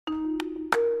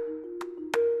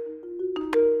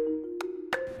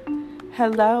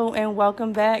Hello and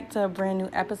welcome back to a brand new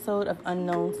episode of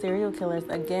Unknown Serial Killers.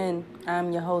 Again,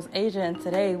 I'm your host Asia, and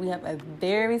today we have a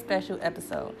very special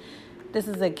episode. This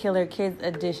is a Killer Kids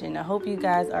edition. I hope you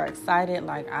guys are excited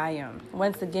like I am.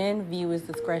 Once again, viewers'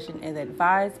 discretion is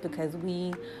advised because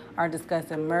we are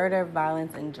discussing murder,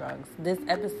 violence, and drugs. This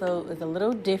episode is a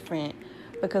little different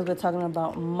because we're talking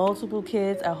about multiple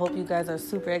kids. I hope you guys are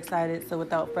super excited. So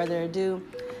without further ado,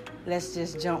 let's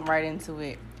just jump right into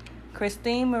it.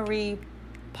 Christine Marie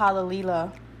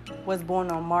Palalila was born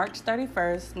on March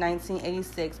 31st,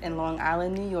 1986 in Long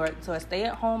Island, New York, to a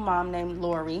stay-at-home mom named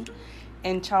Lori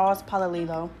and Charles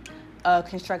Palalilo, a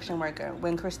construction worker.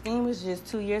 When Christine was just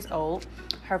 2 years old,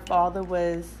 her father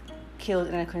was killed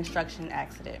in a construction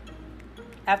accident.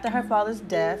 After her father's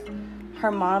death,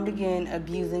 her mom began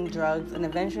abusing drugs, and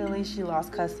eventually she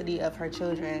lost custody of her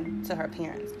children to her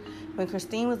parents. When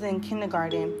Christine was in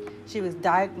kindergarten, she was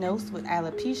diagnosed with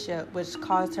alopecia, which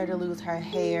caused her to lose her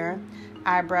hair,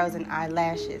 eyebrows, and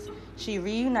eyelashes. She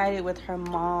reunited with her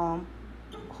mom,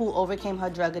 who overcame her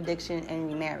drug addiction and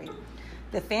remarried.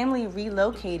 The family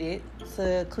relocated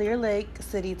to Clear Lake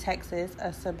City, Texas,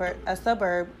 a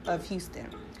suburb of Houston.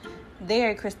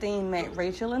 There, Christine met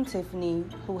Rachel and Tiffany,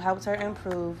 who helped her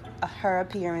improve her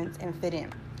appearance and fit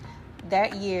in.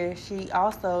 That year, she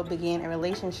also began a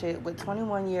relationship with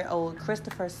 21-year-old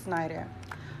Christopher Snyder.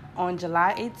 On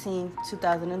July 18,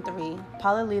 2003,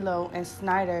 Palalilo and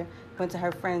Snyder went to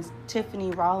her friend Tiffany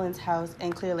Rollins' house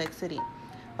in Clear Lake City.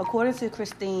 According to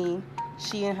Christine,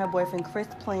 she and her boyfriend Chris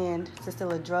planned to steal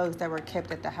the drugs that were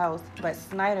kept at the house, but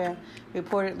Snyder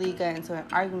reportedly got into an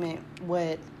argument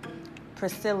with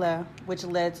Priscilla, which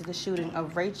led to the shooting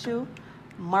of Rachel,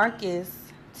 Marcus,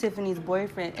 Tiffany's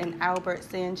boyfriend, and Albert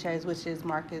Sanchez, which is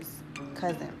Marcus'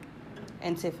 cousin,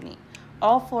 and Tiffany.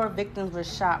 All four victims were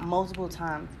shot multiple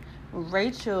times.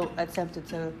 Rachel attempted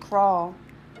to crawl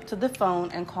to the phone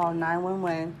and call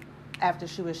 911 after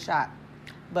she was shot,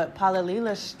 but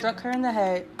Palalila struck her in the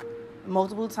head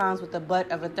multiple times with the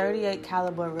butt of a .38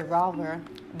 caliber revolver,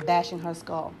 bashing her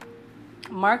skull.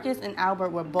 Marcus and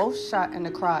Albert were both shot in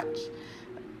the crotch,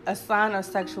 a sign of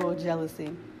sexual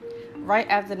jealousy. Right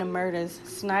after the murders,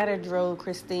 Snyder drove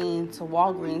Christine to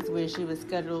Walgreens, where she was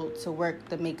scheduled to work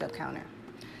the makeup counter.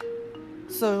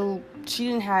 So she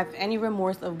didn't have any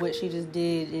remorse of what she just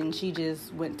did, and she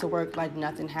just went to work like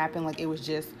nothing happened, like it was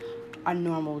just a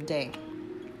normal day.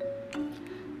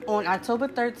 On October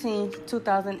 13th,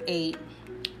 2008,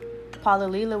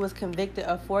 Palalila was convicted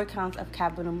of 4 counts of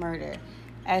capital murder.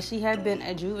 As she had been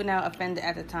a juvenile offender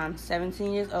at the time,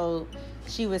 17 years old,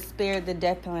 she was spared the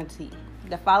death penalty.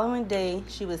 The following day,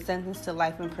 she was sentenced to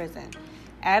life in prison.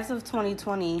 As of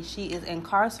 2020, she is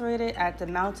incarcerated at the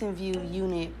Mountain View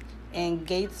Unit in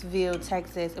Gatesville,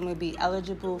 Texas, and will be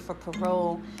eligible for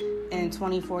parole in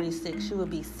 2046. She will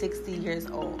be 60 years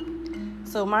old.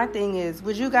 So my thing is,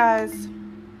 would you guys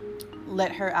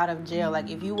let her out of jail? Like,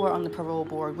 if you were on the parole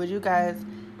board, would you guys,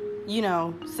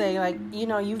 say, like,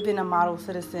 you've been a model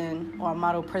citizen or a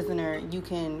model prisoner, you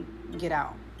can get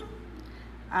out?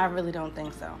 I really don't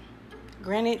think so.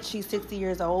 Granted, she's 60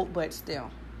 years old, but still,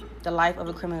 the life of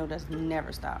a criminal does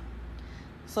never stop.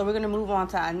 So we're going to move on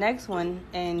to our next one,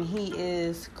 and he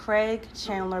is Craig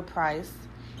Chandler Price.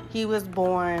 He was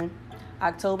born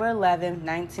October 11,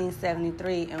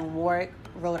 1973 in Warwick,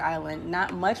 Rhode Island.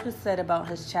 Not much was said about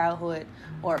his childhood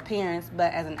or appearance,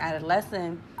 but as an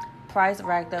adolescent, Price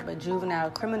racked up a juvenile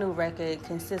criminal record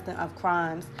consisting of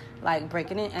crimes like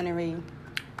breaking and entering,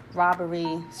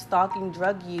 robbery, stalking,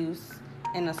 drug use,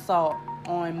 and assault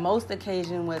on most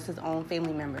occasions with his own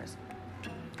family members.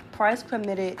 Price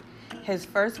committed his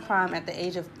first crime at the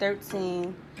age of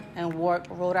 13 in Warwick,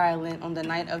 Rhode Island on the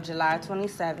night of July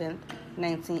 27,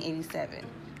 1987.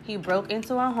 He broke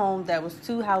into a home that was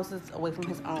 2 houses away from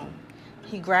his own.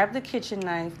 He grabbed a kitchen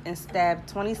knife and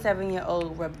stabbed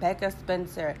 27-year-old Rebecca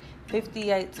Spencer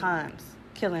 58 times,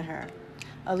 killing her.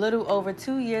 A little over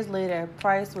 2 years later,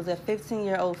 Price was a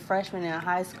 15-year-old freshman in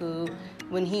high school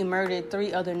when he murdered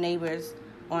 3 other neighbors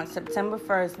on September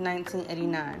 1st,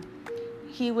 1989.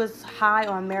 He was high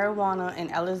on marijuana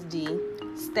and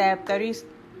LSD, stabbed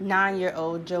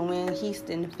 39-year-old Joanne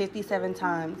Heaston 57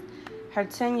 times, her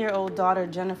 10-year-old daughter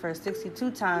Jennifer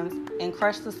 62 times, and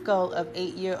crushed the skull of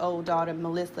 8-year-old daughter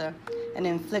Melissa and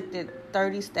inflicted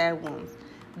 30 stab wounds.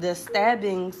 The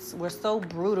stabbings were so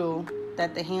brutal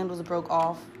that the handles broke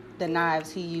off the knives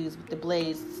he used, with the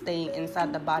blades staying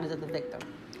inside the bodies of the victim.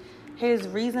 His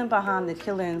reason behind the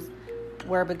killings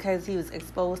were because he was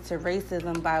exposed to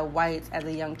racism by whites as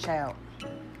a young child.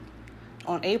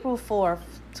 On April 4th,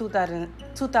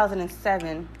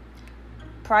 2007,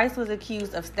 Price was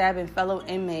accused of stabbing fellow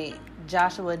inmate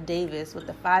Joshua Davis with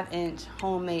a 5-inch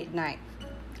homemade knife.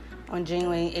 On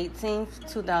January 18,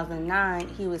 2009,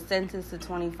 he was sentenced to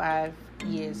 25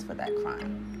 years for that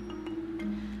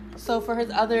crime. So for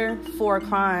his other 4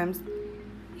 crimes,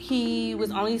 he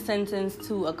was only sentenced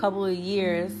to a couple of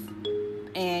years,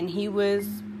 and he was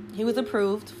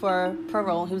approved for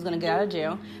parole. He was going to get out of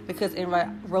jail because in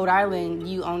Rhode Island,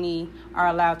 you only are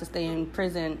allowed to stay in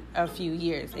prison a few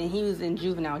years, and he was in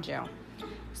juvenile jail.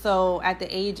 So at the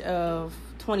age of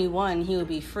 21, he would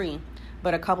be free.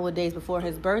 But a couple of days before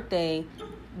his birthday,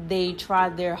 they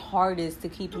tried their hardest to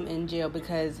keep him in jail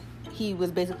because he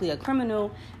was basically a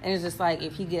criminal, and it's just like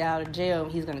if he get out of jail,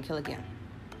 he's going to kill again.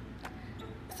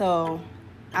 So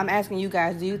I'm asking you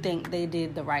guys, do you think they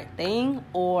did the right thing,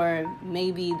 or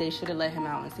maybe they should have let him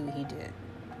out and see what he did?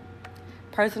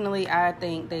 Personally, I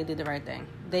think they did the right thing.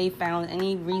 They found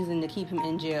any reason to keep him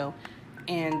in jail,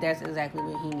 and that's exactly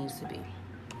where he needs to be.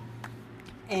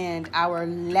 And our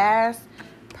last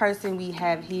person we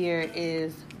have here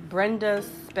is Brenda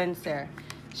Spencer.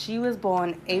 She was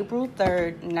born April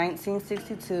 3rd,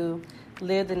 1962,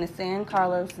 lived in the San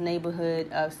Carlos neighborhood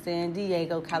of San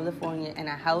Diego, California, in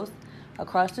a house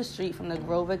across the street from the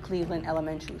Grover Cleveland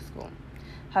Elementary School.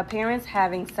 Her parents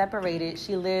having separated,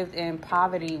 she lived in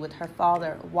poverty with her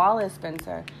father, Wallace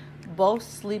Spencer, both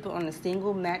sleeping on a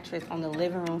single mattress on the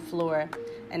living room floor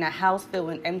in a house filled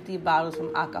with empty bottles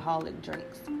from alcoholic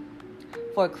drinks.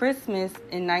 For Christmas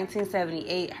in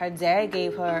 1978, her dad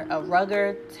gave her a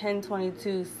Ruger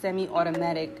 1022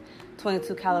 semi-automatic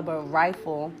 .22 caliber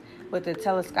rifle with a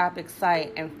telescopic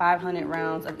sight and 500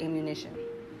 rounds of ammunition.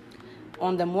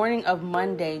 On the morning of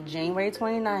Monday, January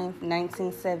 29,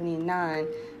 1979,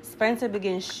 Spencer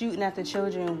began shooting at the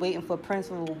children waiting for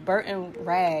Principal Burton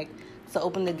Ragg to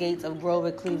open the gates of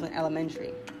Grover Cleveland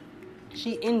Elementary.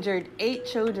 She injured 8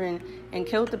 children and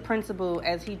killed the principal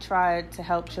as he tried to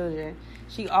help children.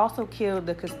 She also killed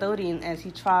the custodian as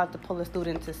he tried to pull a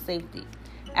student to safety.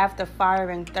 After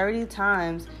firing 30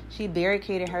 times, she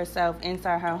barricaded herself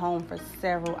inside her home for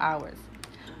several hours.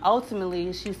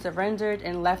 Ultimately, she surrendered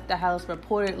and left the house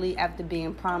reportedly after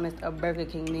being promised a Burger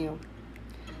King meal.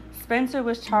 Spencer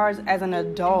was charged as an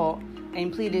adult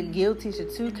and pleaded guilty to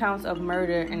 2 counts of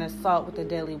murder and assault with a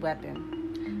deadly weapon.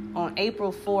 On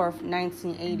April 4th,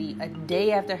 1980, a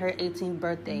day after her 18th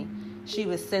birthday, she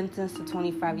was sentenced to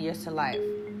 25 years to life.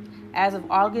 As of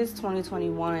August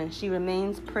 2021, she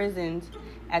remains imprisoned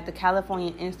at the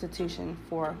California Institution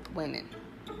for Women.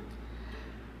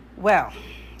 Well,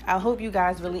 I hope you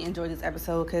guys really enjoyed this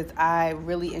episode because I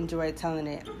really enjoyed telling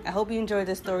it. I hope you enjoyed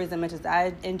the stories as much as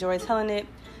I enjoyed telling it.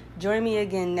 Join me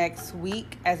again next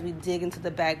week as we dig into the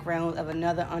background of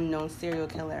another unknown serial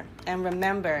killer. And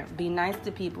remember, be nice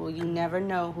to people. You never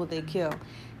know who they kill.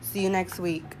 See you next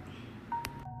week.